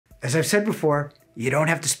As I've said before, you don't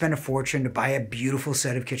have to spend a fortune to buy a beautiful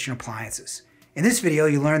set of kitchen appliances. In this video,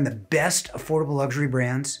 you learn the best affordable luxury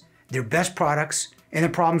brands, their best products, and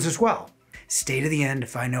their problems as well. Stay to the end to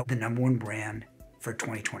find out the #1 brand for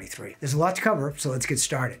 2023. There's a lot to cover, so let's get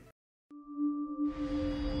started.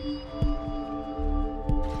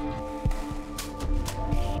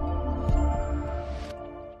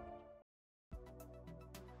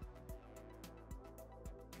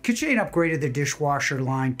 KitchenAid upgraded their dishwasher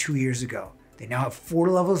line 2 years ago. They now have 4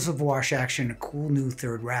 levels of wash action and a cool new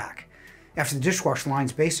third rack. After the dishwasher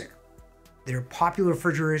line's basic. Their popular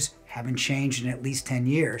refrigerators haven't changed in at least 10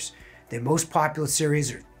 years. Their most popular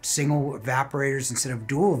series are single evaporators instead of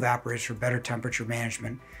dual evaporators for better temperature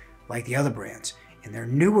management, like the other brands. And their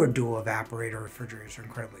newer dual evaporator refrigerators are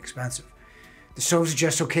incredibly expensive. The stoves are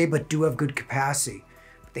just okay, but do have good capacity.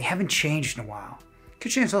 But they haven't changed in a while.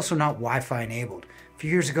 KitchenAid is also not Wi-Fi enabled. A few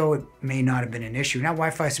years ago, it may not have been an issue. Now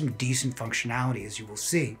Wi-Fi has some decent functionality, as you will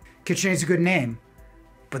see. KitchenAid is a good name,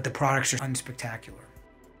 but the products are unspectacular.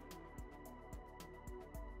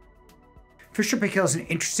 Paykel is an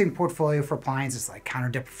interesting portfolio for appliances like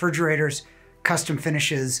counter-depth refrigerators, custom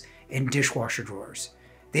finishes, and dishwasher drawers.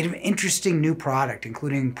 They have an interesting new product,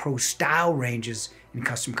 including pro-style ranges and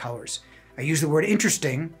custom colors. I use the word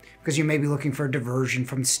interesting because you may be looking for a diversion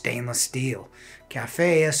from stainless steel.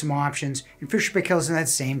 Cafe has some options, and Paykel is in that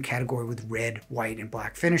same category with red, white, and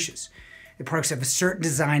black finishes. The products have a certain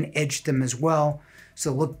design edge to them as well, so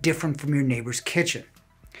they'll look different from your neighbor's kitchen.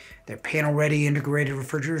 Their panel-ready integrated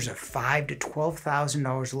refrigerators are $5,000 to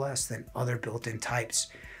 $12,000 less than other built-in types.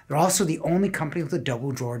 They're also the only company with a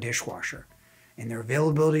double-drawer dishwasher, and their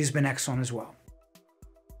availability has been excellent as well.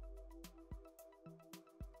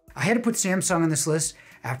 I had to put Samsung on this list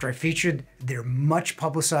after I featured their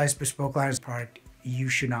much-publicized bespoke line as a product you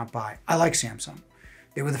should not buy. I like Samsung.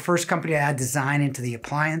 They were the first company to add design into the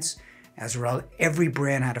appliance. As a result, every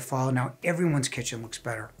brand had to follow. Now everyone's kitchen looks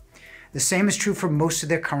better. The same is true for most of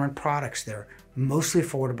their current products. They're mostly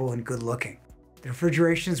affordable and good looking. The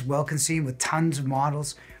refrigeration is well conceived with tons of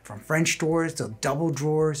models, from French doors to double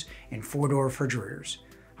drawers and 4-door refrigerators.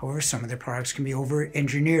 However, some of their products can be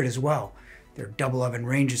over-engineered as well. Their double oven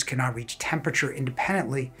ranges cannot reach temperature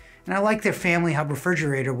independently, and I like their family hub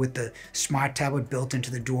refrigerator with the smart tablet built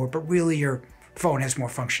into the door, but really your phone has more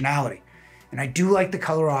functionality. And I do like the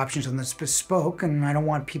color options on this bespoke, and I don't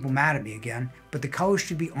want people mad at me again, but the colors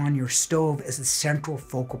should be on your stove as the central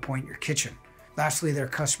focal point in your kitchen. Lastly, their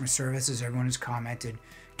customer service, as everyone has commented,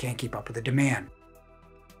 can't keep up with the demand.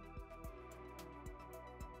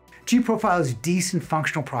 G-Profile has decent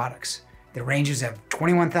functional products. Their ranges have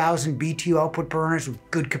 21,000 BTU output burners with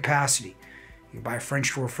good capacity. You can buy a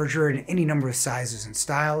French door refrigerator in any number of sizes and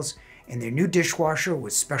styles, and their new dishwasher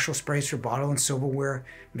with special sprays for bottle and silverware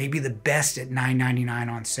may be the best at $9.99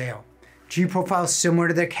 on sale. G-Profile is similar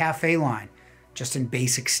to their Cafe line, just in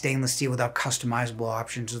basic stainless steel without customizable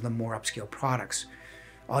options of the more upscale products.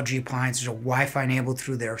 All G appliances are Wi-Fi enabled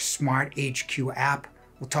through their Smart HQ app.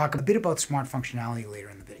 We'll talk a bit about smart functionality later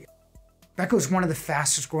in the video. Beko is one of the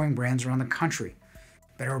fastest growing brands around the country.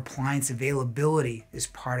 Better appliance availability is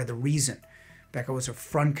part of the reason. Beko has a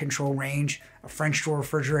front control range, a French door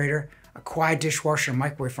refrigerator, a quiet dishwasher and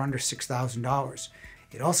microwave for under $6,000.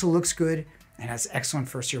 It also looks good and has excellent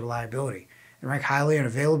first-year reliability. They rank highly on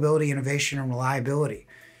availability, innovation, and reliability.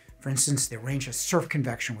 For instance, their range has surf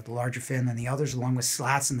convection with a larger fan than the others, along with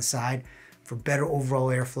slats in the side for better overall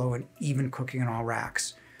airflow and even cooking in all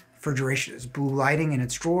racks. Refrigeration has blue lighting in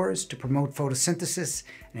its drawers to promote photosynthesis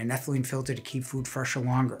and an ethylene filter to keep food fresher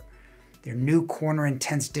longer. Their new corner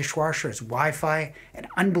intense dishwasher has Wi-Fi, an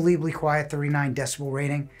unbelievably quiet 39 decibel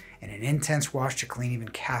rating, and an intense wash to clean even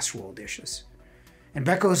casserole dishes. And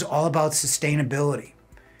Beko is all about sustainability.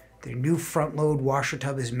 Their new front load washer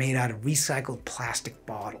tub is made out of recycled plastic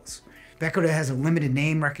bottles. Beko has a limited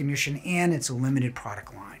name recognition and it's a limited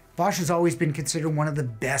product line. Bosch has always been considered one of the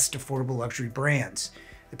best affordable luxury brands.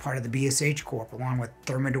 They're part of the BSH Corp along with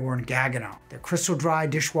Thermador and Gaggenau. Their crystal dry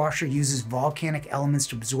dishwasher uses volcanic elements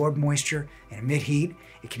to absorb moisture and emit heat.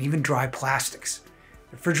 It can even dry plastics.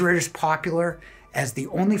 The refrigerator is popular as the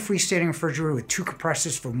only freestanding refrigerator with 2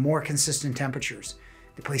 compressors for more consistent temperatures.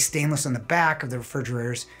 They place stainless on the back of the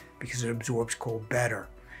refrigerators because it absorbs cold better.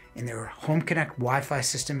 And their Home Connect Wi-Fi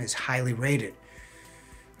system is highly rated.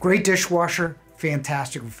 Great dishwasher,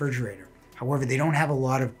 fantastic refrigerator. However, they don't have a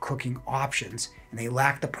lot of cooking options and they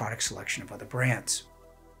lack the product selection of other brands.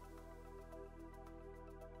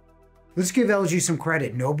 Let's give LG some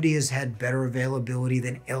credit. Nobody has had better availability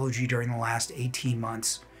than LG during the last 18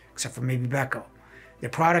 months, except for maybe Beko. Their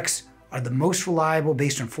products are the most reliable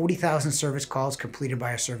based on 40,000 service calls completed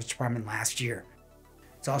by our service department last year.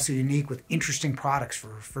 It's also unique with interesting products for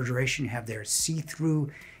refrigeration. You have their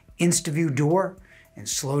see-through InstaView door and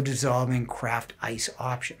slow-dissolving craft ice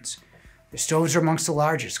options. The stoves are amongst the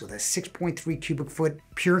largest with a 6.3 cubic foot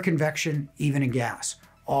pure convection, even in gas.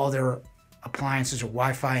 All their appliances are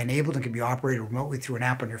Wi-Fi enabled and can be operated remotely through an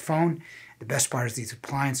app on your phone. The best part is these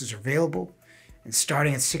appliances are available and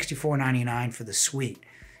starting at $64.99 for the suite.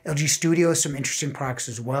 LG Studio has some interesting products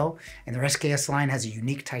as well, and their SKS line has a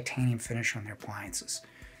unique titanium finish on their appliances.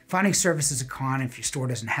 Finding service is a con if your store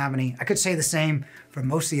doesn't have any. I could say the same for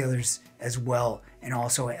most of the others as well, and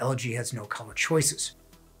also LG has no color choices.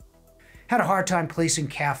 Had a hard time placing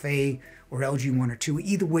Cafe or LG 1 or 2.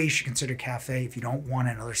 Either way, you should consider Cafe if you don't want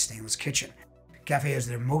another stainless kitchen. Cafe is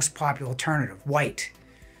their most popular alternative, white.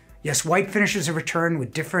 Yes, white finishes have returned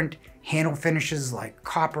with different handle finishes like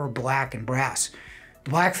copper, black, and brass. The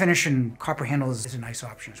black finish and copper handle is a nice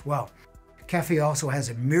option as well. Cafe also has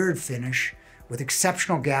a mirrored finish with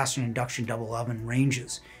exceptional gas and induction double oven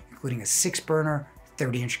ranges, including a 6-burner,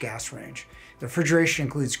 30-inch gas range. The refrigeration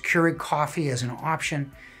includes Keurig coffee as an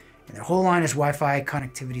option, and their whole line is Wi-Fi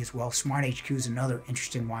connectivity as well. Smart HQ is another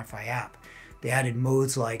interesting Wi-Fi app. They added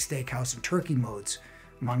modes like steakhouse and turkey modes,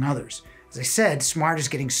 among others. As I said, Smart is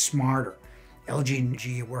getting smarter. LG and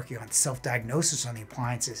G are working on self-diagnosis on the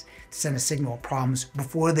appliances to send a signal of problems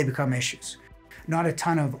before they become issues. Not a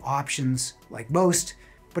ton of options like most,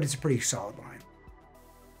 but it's a pretty solid line.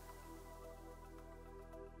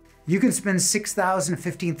 You can spend $6,000 to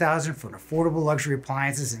 $15,000 for an affordable luxury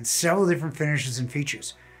appliances in several different finishes and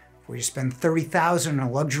features. Before you spend $30,000 on a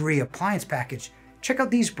luxury appliance package, check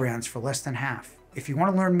out these brands for less than half. If you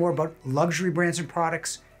want to learn more about luxury brands and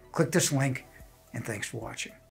products, click this link, and thanks for watching.